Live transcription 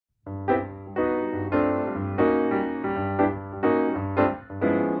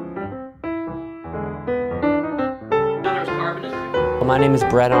My name is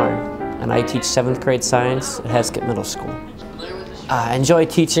Brett Arn, and I teach 7th grade science at Heskett Middle School. I enjoy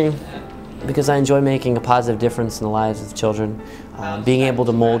teaching because I enjoy making a positive difference in the lives of children. Being able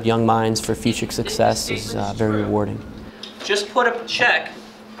to mold young minds for future success is very rewarding. Just put a check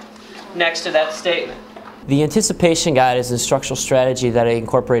next to that statement. The Anticipation Guide is an instructional strategy that I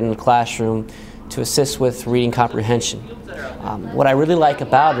incorporate in the classroom to assist with reading comprehension. What I really like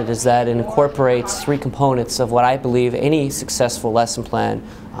about it is that it incorporates 3 components of what I believe any successful lesson plan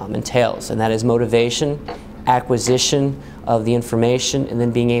entails, and that is motivation, acquisition of the information, and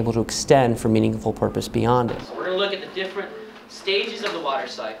then being able to extend for meaningful purpose beyond it. So we're going to look at the different stages of the water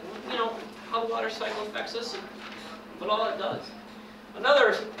cycle. You know, how the water cycle affects us and what all it does.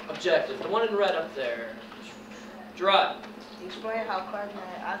 Another objective, the one in red up there. Gerard. Explain how carbon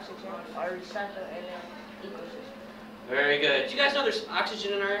and oxygen are recycled in an ecosystem. Very good. Do you guys know there's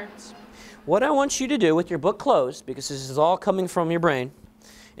oxygen in our air? What I want you to do with your book closed, because this is all coming from your brain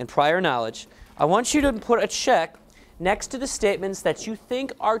and prior knowledge, I want you to put a check next to the statements that you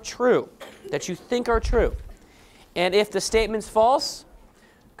think are true, And if the statement's false,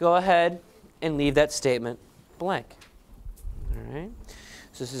 go ahead and leave that statement blank. All right?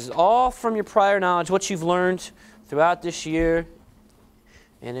 So this is all from your prior knowledge, what you've learned throughout this year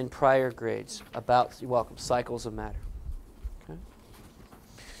and in prior grades about, you're welcome, cycles of matter. Okay?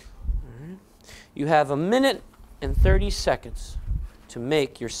 All right. You have 1 minute and 30 seconds to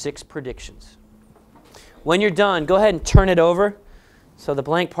make your 6 predictions. When you're done, go ahead and turn it over so the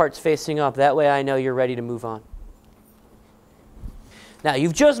blank part's facing up. That way I know you're ready to move on. Now,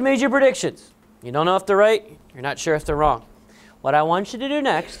 you've just made your predictions. You don't know if they're right. You're not sure if they're wrong. What I want you to do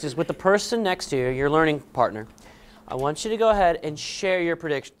next is with the person next to you, your learning partner, I want you to go ahead and share your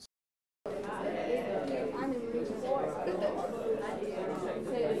predictions.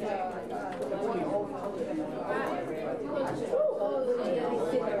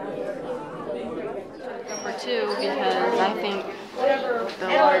 Number 2, because I think the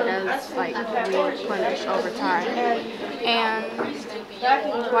water does replenish over time. And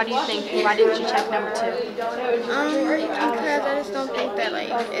why do you think? Why didn't you check number 2? Because I just don't think that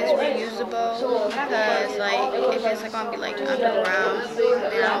it's reusable. Because if it's gonna be underground,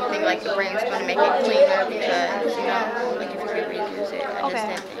 then I don't think the brain's gonna make it cleaner. Because if you could reuse it, I just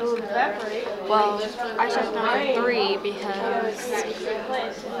didn't think. Well, I checked number 3 because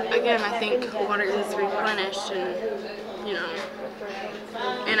again I think water is replenished and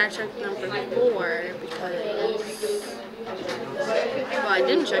and I checked number 4 because. Well, I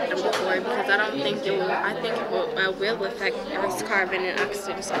didn't check number 4 because I don't think it will. I think it will affect Earth's carbon and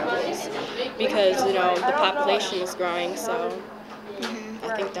oxygen cycles because the population is growing. So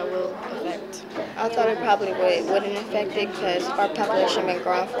I think that will affect. I thought it probably wouldn't affect it because our population been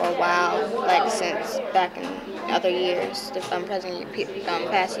growing for a while, since back in other years, the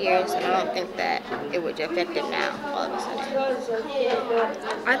past years, and I don't think that it would affect it now all of a sudden.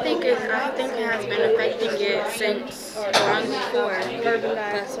 I think it has been affecting it since long before.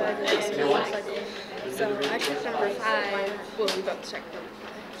 That's what it is. So I checked number 5. Well, we both checked number 5.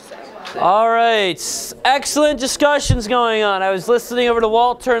 All right, excellent discussions going on. I was listening over to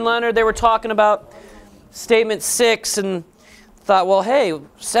Walter and Leonard. They were talking about statement 6 and thought, well, hey,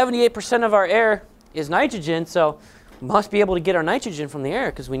 78% of our air is nitrogen, so we must be able to get our nitrogen from the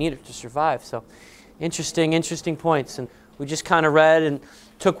air because we need it to survive. So interesting points. And we just kind of read and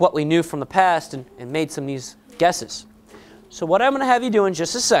took what we knew from the past and made some of these guesses. So what I'm going to have you do in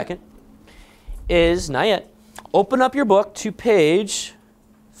just a second is, not yet, open up your book to page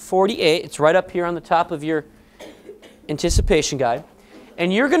 48. It's right up here on the top of your Anticipation Guide.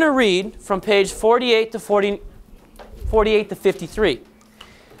 And you're going to read from page 48 to 53.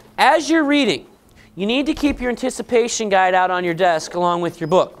 As you're reading, you need to keep your Anticipation Guide out on your desk along with your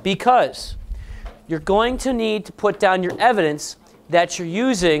book because you're going to need to put down your evidence that you're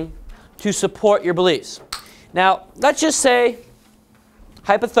using to support your beliefs. Now, let's just say,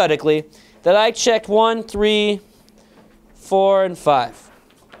 hypothetically, that I checked 1, 3, 4, and 5.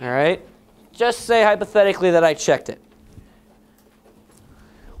 All right? Just say hypothetically that I checked it.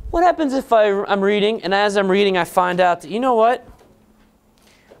 What happens if I'm reading, and as I'm reading I find out that, you know what?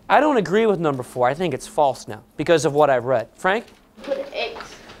 I don't agree with number 4. I think it's false now because of what I've read. Frank? Put an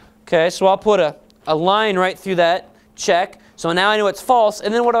X. Okay, so I'll put a line right through that, check. So now I know it's false,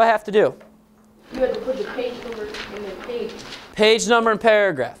 and then what do I have to do? You have to put the page number in the page. Page number and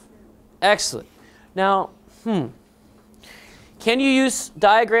paragraph. Excellent. Now, can you use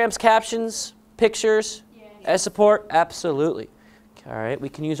diagrams, captions, pictures as support? Absolutely. All right, we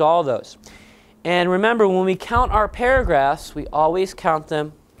can use all those. And remember, when we count our paragraphs, we always count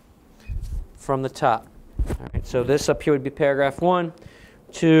them from the top. All right, so this up here would be paragraph 1,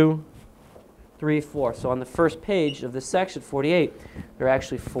 2, 3, 4. So on the first page of this section, 48, there are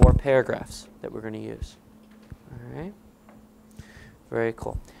actually 4 paragraphs that we're going to use. All right? Very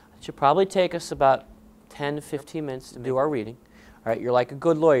cool. It should probably take us about 10 to 15 minutes to do our reading. All right, you're like a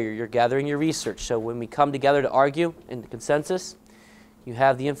good lawyer. You're gathering your research. So when we come together to argue in the consensus, you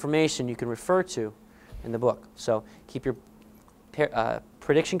have the information you can refer to in the book. So keep your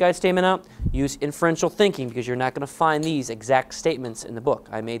prediction guide statement out. Use inferential thinking because you're not going to find these exact statements in the book.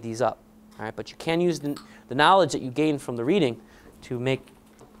 I made these up. All right, but you can use the knowledge that you gained from the reading to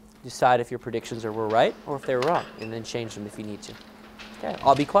decide if your predictions were right or if they were wrong, and then change them if you need to. Okay,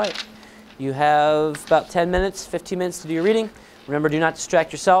 I'll be quiet. You have about 10 minutes, 15 minutes to do your reading. Remember, do not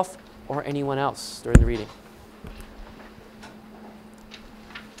distract yourself or anyone else during the reading.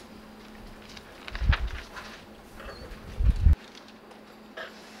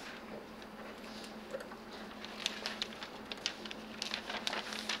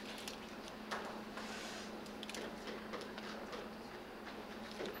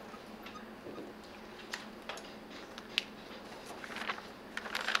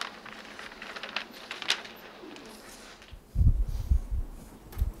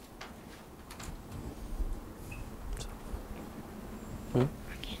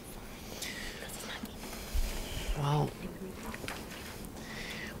 Well,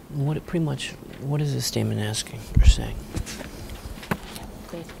 what is this statement asking or saying?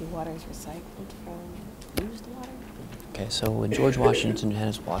 Basically, water is recycled from used water. Okay, so when George Washington had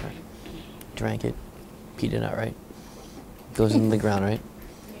his water, drank it, peed it out, right? Goes into the ground, right?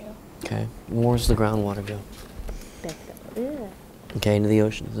 Yeah. Okay, where's the groundwater go? Back up. Okay, into the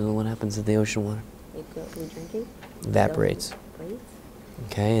ocean. So what happens to the ocean water? We drink it. Evaporates.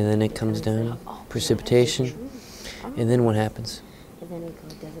 Okay, and then it comes down, precipitation, and then what happens? And then it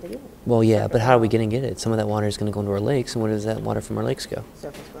goes desert again. Well, yeah, but how are we going to get it? Some of that water is going to go into our lakes, and where does that water from our lakes go?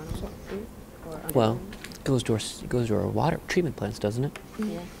 Surface runoff. Or Well, it goes to our water treatment plants, doesn't it?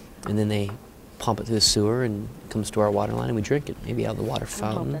 yeah. And then they pump it through the sewer and it comes to our water line, and we drink it, maybe out of the water I hope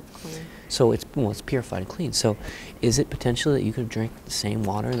fountain. that's clean. So it's purified and clean. So is it potential that you could drink the same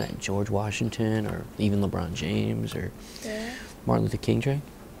water that George Washington or even LeBron James or Martin Luther King drank?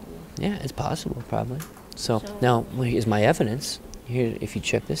 Yeah, it's possible, probably. So now, here's my evidence. Here, if you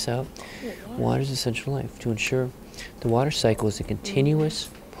check this out, water is essential life. To ensure the water cycle is a continuous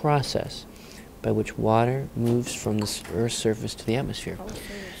process by which water moves from the Earth's surface to the atmosphere.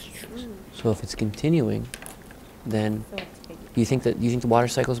 So if it's continuing, then you think the water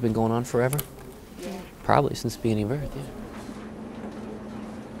cycle has been going on forever? Yeah. Probably since the beginning of Earth, yeah.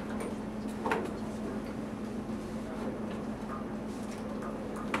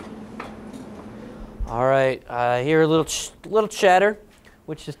 All right, I hear a little chatter,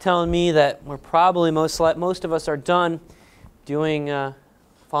 which is telling me that we're probably most of us are done doing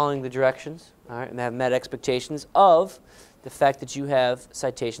following the directions. All right, and have met expectations of the fact that you have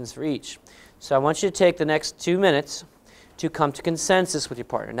citations for each. So I want you to take the next 2 minutes to come to consensus with your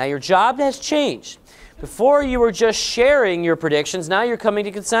partner. Now your job has changed. Before you were just sharing your predictions, now you're coming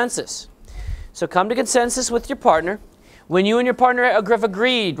to consensus. So come to consensus with your partner. When you and your partner have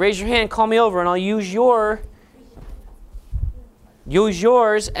agreed, raise your hand, call me over, and I'll use yours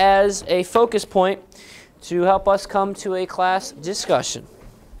as a focus point to help us come to a class discussion.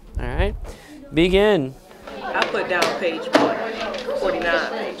 All right? Begin. I put down page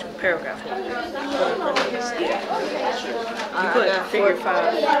 49, paragraph 1. Yeah. You put figure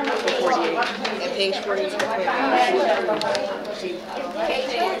 5 for 48. And page 48.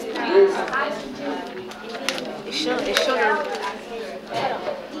 It showed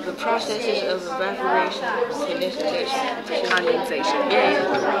the processes of evaporation, condensation,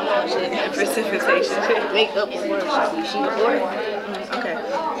 precipitation, make up a word. Okay,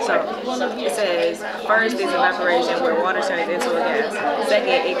 so it says first is evaporation, where water turns into a gas.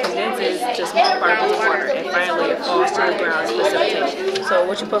 Second, it condenses to small particles of water, and finally, it falls to the ground as precipitation. So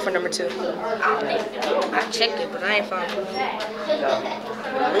what you put for number 2? I checked it, but I ain't found it.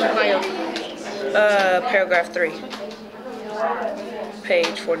 Paragraph 3,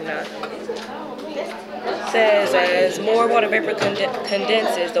 page 49. Says as more water vapor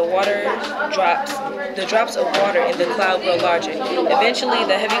condenses, the drops of water in the cloud grow larger. Eventually,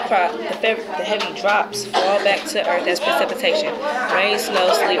 the heavy drops fall back to earth as precipitation: rain,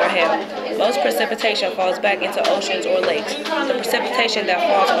 snow, sleet, or hail. Most precipitation falls back into oceans or lakes. The precipitation that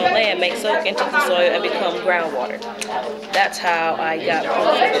falls on land may soak into the soil and become groundwater. That's how I got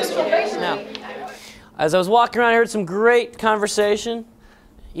proof for this one. Now, as I was walking around, I heard some great conversation,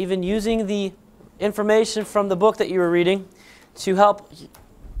 even using the information from the book that you were reading to help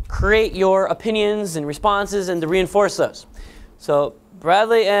create your opinions and responses and to reinforce those. So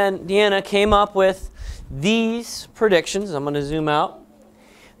Bradley and Deanna came up with these predictions. I'm going to zoom out.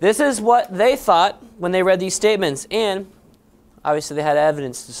 This is what they thought when they read these statements, and obviously they had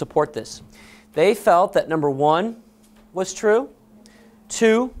evidence to support this. They felt that number 1 was true,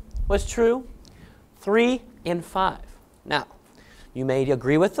 2 was true, 3 and 5. Now, you may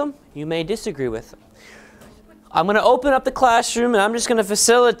agree with them, you may disagree with them. I'm going to open up the classroom and I'm just going to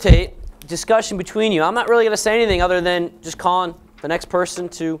facilitate discussion between you. I'm not really going to say anything other than just calling the next person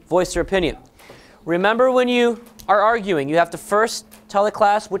to voice their opinion. Remember, when you are arguing, you have to first tell the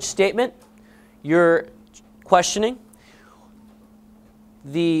class which statement you're questioning,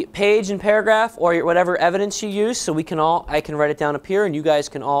 the page and paragraph or whatever evidence you use, so I can write it down up here and you guys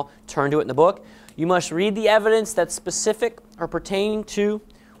can all turn to it in the book. You must read the evidence that's specific or pertaining to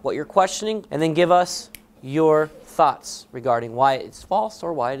what you're questioning and then give us your thoughts regarding why it's false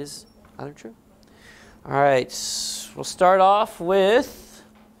or why it is either true. All right, we'll start off with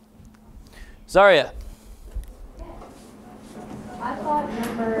Zaria. I thought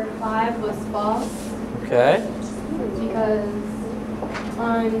number 5 was false. Okay. Because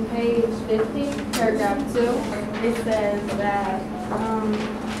on page 50, paragraph 2, it says that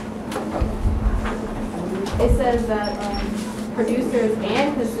producers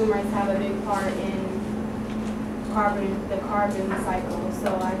and consumers have a big part in the carbon cycle. So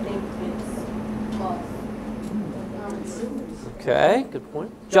I think it's false. Okay, good point.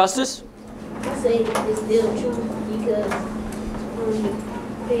 Justice? I say it's still true because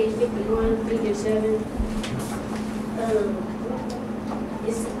on page 51, figure 7,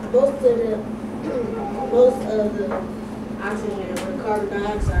 it's most of the oxygen or carbon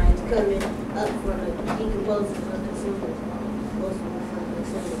dioxide is coming up from the decomposers of consumers. Most of it from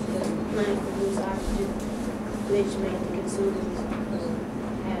consumers because plants produce oxygen, which makes the consumers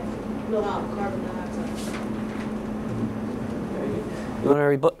blow out carbon dioxide. You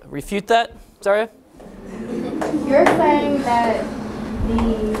want to refute that, Zaria? You're saying that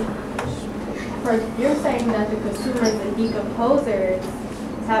the consumers and decomposers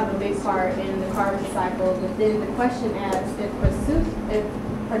have a big part in the carbon cycle, but then the question asks if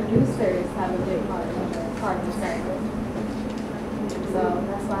producers have a big part in the carbon cycle. So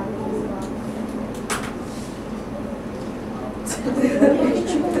that's why I think it's wrong.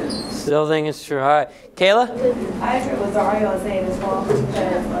 Still think it's true. All right. Kayla? I agree with Zaria on saying it's wrong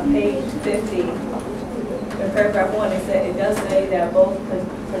because on page 50, in paragraph 1, it does say that both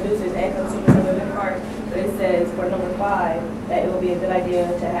producers and consumers have a big part, but it says for number 5 that it would be a good idea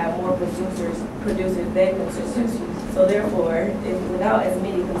to have more producers than consumers. So therefore, without as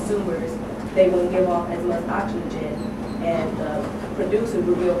many consumers, they wouldn't give off as much oxygen, and producers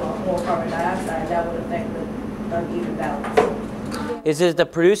would give off more carbon dioxide. That would affect the uneven balance. Is it the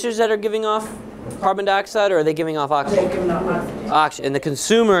producers that are giving off carbon dioxide, or are they giving off oxygen? They're giving off oxygen. Oxygen. And the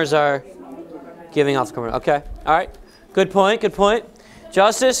consumers are giving off carbon. Okay. All right. Good point. Good point.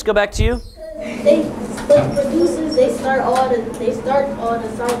 Justice, go back to you. The producers, they start all the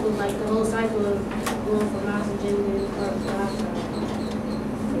cycles, like the whole cycle of going from oxygen to carbon dioxide.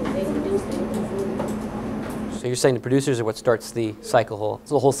 They produce it. So you're saying the producers are what starts the cycle,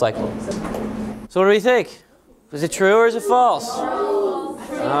 the whole cycle. So what do we think? Is it true or is it false?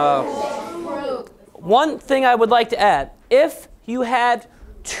 One thing I would like to add, if you had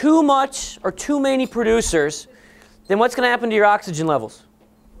too much or too many producers, then what's going to happen to your oxygen levels?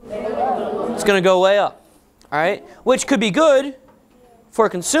 It's going to go way up, all right? Which could be good for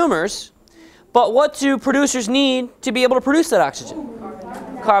consumers, but what do producers need to be able to produce that oxygen?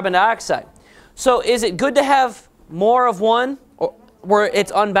 Carbon dioxide. So is it good to have more of one where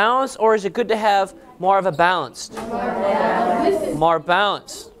it's unbalanced, or is it good to have more of a balanced? More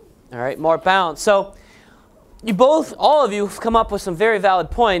balanced. All right, more balanced. So all of you have come up with some very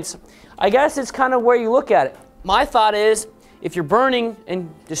valid points. I guess it's kind of where you look at it. My thought is, if you're burning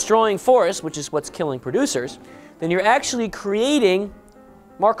and destroying forests, which is what's killing producers, then you're actually creating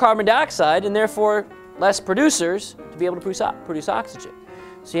more carbon dioxide and therefore less producers to be able to produce oxygen.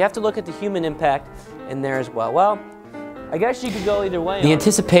 So you have to look at the human impact in there as well. Well, I guess you could go either way. The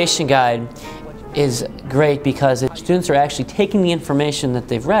anticipation guide is great because students are actually taking the information that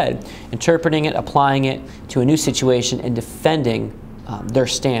they've read, interpreting it, applying it to a new situation, and defending their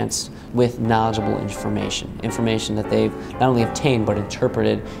stance with knowledgeable information that they've not only obtained but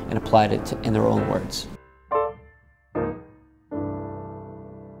interpreted and applied it in their own words.